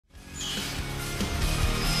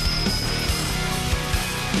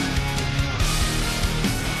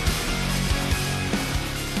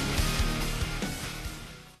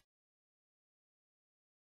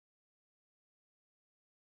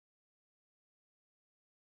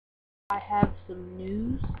I have some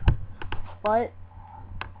news, but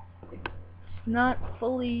it's not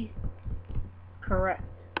fully correct.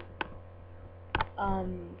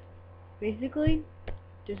 Basically,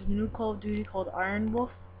 there's a new Call of Duty called Iron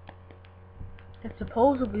Wolf that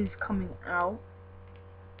supposedly is coming out.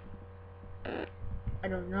 I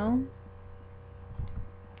don't know.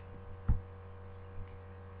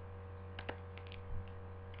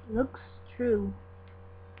 Looks true.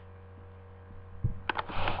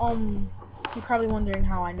 You're probably wondering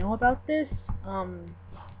how I know about this.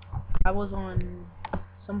 I was on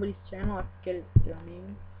somebody's channel. I forget their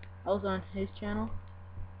name. I was on his channel.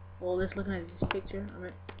 Well, just looking at this picture,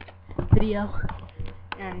 video,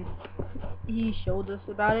 and he showed us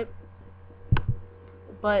about it.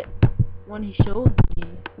 But when he showed me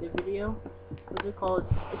the video, what's it called?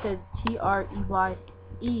 It said TREYERCH.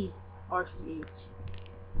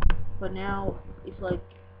 But now it's like,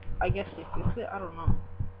 I guess they fixed it. I don't know.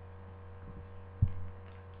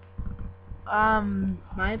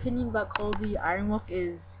 My opinion about Call of Duty Iron Wolf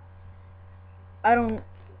is, how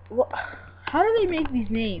do they make these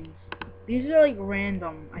names? These are like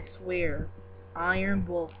random, I swear. Iron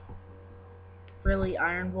Wolf. Really,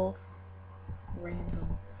 Iron Wolf?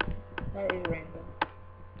 Random. That is random.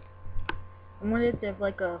 I wonder if there's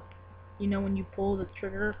like a, when you pull the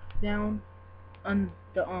trigger down on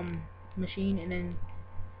the machine and then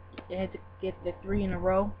they had to get the 3 in a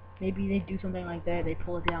row. Maybe they do something like that. They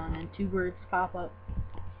pull it down and 2 words pop up,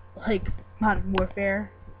 like Modern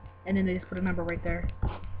Warfare, and then they just put a number right there.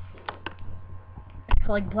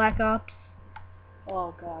 Like Black Ops.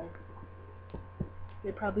 Oh god,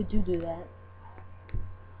 they probably do that.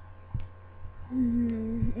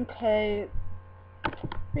 Okay.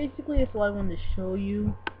 Basically, that's all I wanted to show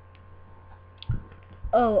you.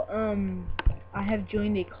 Oh, I have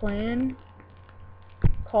joined a clan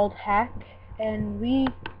called Hack, and we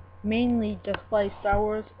mainly just play Star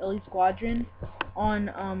Wars Elite Squadron on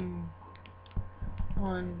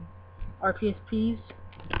our PSPs.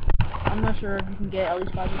 I'm not sure if you can get Elite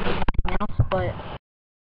Squadron on anything else, but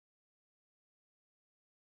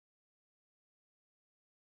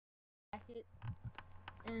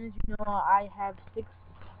and as you know, I have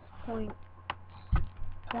 6.20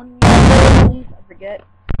 I forget.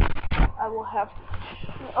 I will have to,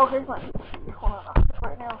 oh, here's my, hold on,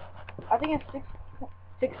 right now. I think it's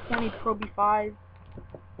 620 Pro B5.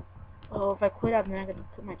 Oh, if I quit out, then I gotta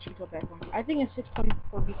put my cheats back on. I think it's 620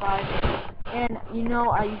 Pro B5. And,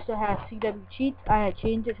 I used to have CW cheats. I had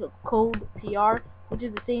changed it to CoD PR, which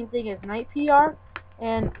is the same thing as Night PR.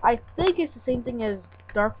 And I think it's the same thing as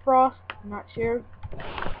Dark Frost. I'm not sure.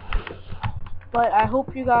 But I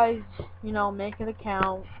hope you guys, make an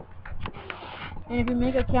account. And if you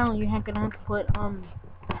make an account, you're gonna have to put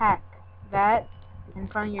hack that in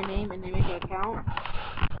front of your name, and then make an account.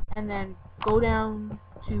 And then go down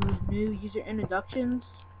to new user introductions.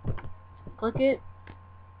 Click it.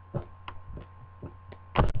 I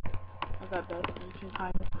got that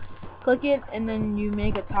kind of. Click it, and then you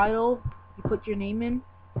make a title. You put your name in,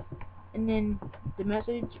 and then the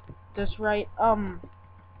message. Just write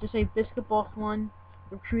just say Biscuit Boss 1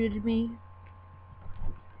 recruited me,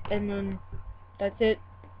 and then that's it.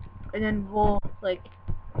 And then we'll, like,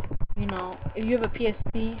 if you have a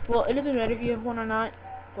PSP, well, it doesn't matter if you have one or not,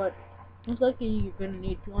 but most likely you're gonna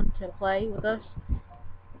need one to play with us.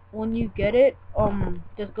 When you get it,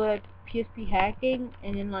 just go to PSP hacking,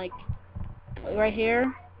 and then like right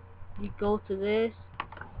here, you go to this.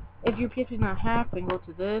 If your PSP is not hacked, then go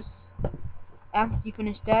to this. After you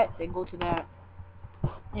finish that, then go to that.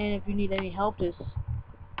 And if you need any help, just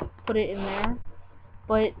put it in there.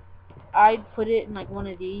 But I'd put it in like one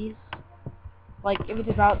of these. Like, if it's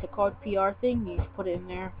about the CoD PR thing, you just put it in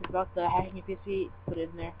there. If it's about the hacking your PSP, put it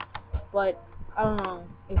in there. But I don't know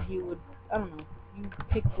if you would. I don't know. You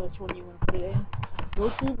pick which one you want to put it in.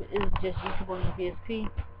 YouTube is just YouTube on your PSP.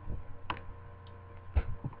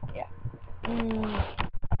 Yeah.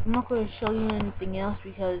 I'm not going to show you anything else,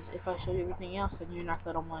 because if I show you everything else, then you're not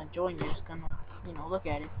going to want to join. You're just going to, look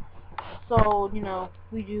at it. So,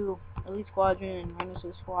 we do Elite Squadron and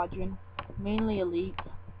Renaissance Squadron. Mainly Elite.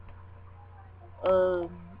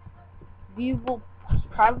 We will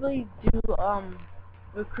probably do,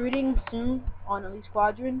 recruiting soon on Elite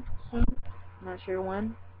Squadron. Soon. Not sure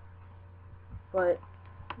when. But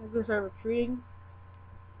we're going to start recruiting.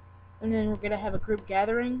 And then we're going to have a group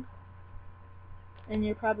gathering. And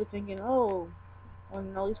you're probably thinking, oh,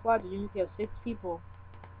 on Elite Squadron you need to have 6 people.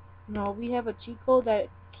 No, we have a cheat code that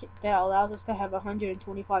allows us to have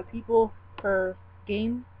 125 people per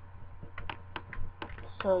game.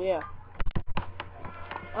 So yeah.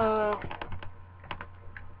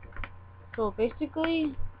 So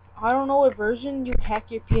basically, I don't know what version you hack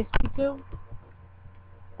your PSP to,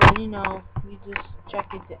 but you know, you just check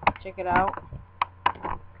it out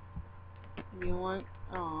if you want.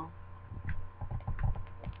 I'm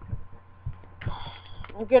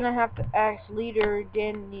gonna have to ask leader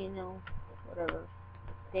Danino, whatever,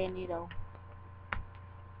 Danito.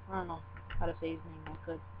 I don't know how to say his name. I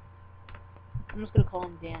could. I'm just gonna call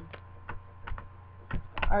him Dan.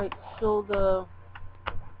 Alright, so the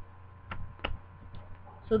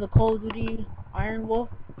Call of Duty Iron Wolf.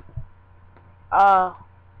 Uh,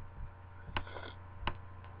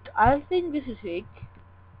 I think this is fake.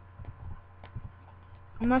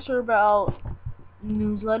 I'm not sure about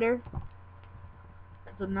newsletter,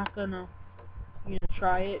 cause I'm not gonna,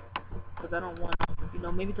 try it, cause I don't want,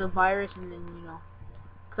 maybe it's a virus, and then,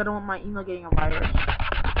 cause I don't want my email getting a virus.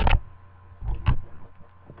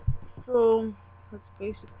 So that's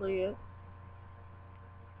basically it.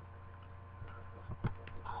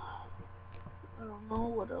 I don't know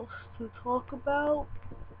what else to talk about.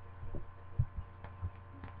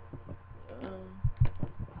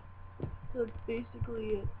 That's basically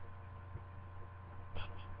it.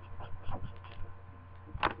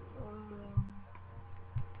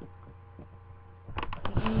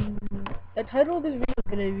 The title of this video is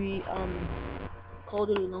gonna be Call of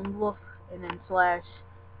Duty Lone Wolf and then slash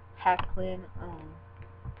hack clan.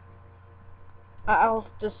 I'll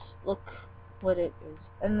just look what it is,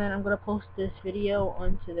 and then I'm gonna post this video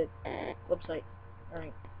onto the website.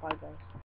 Alright, bye guys.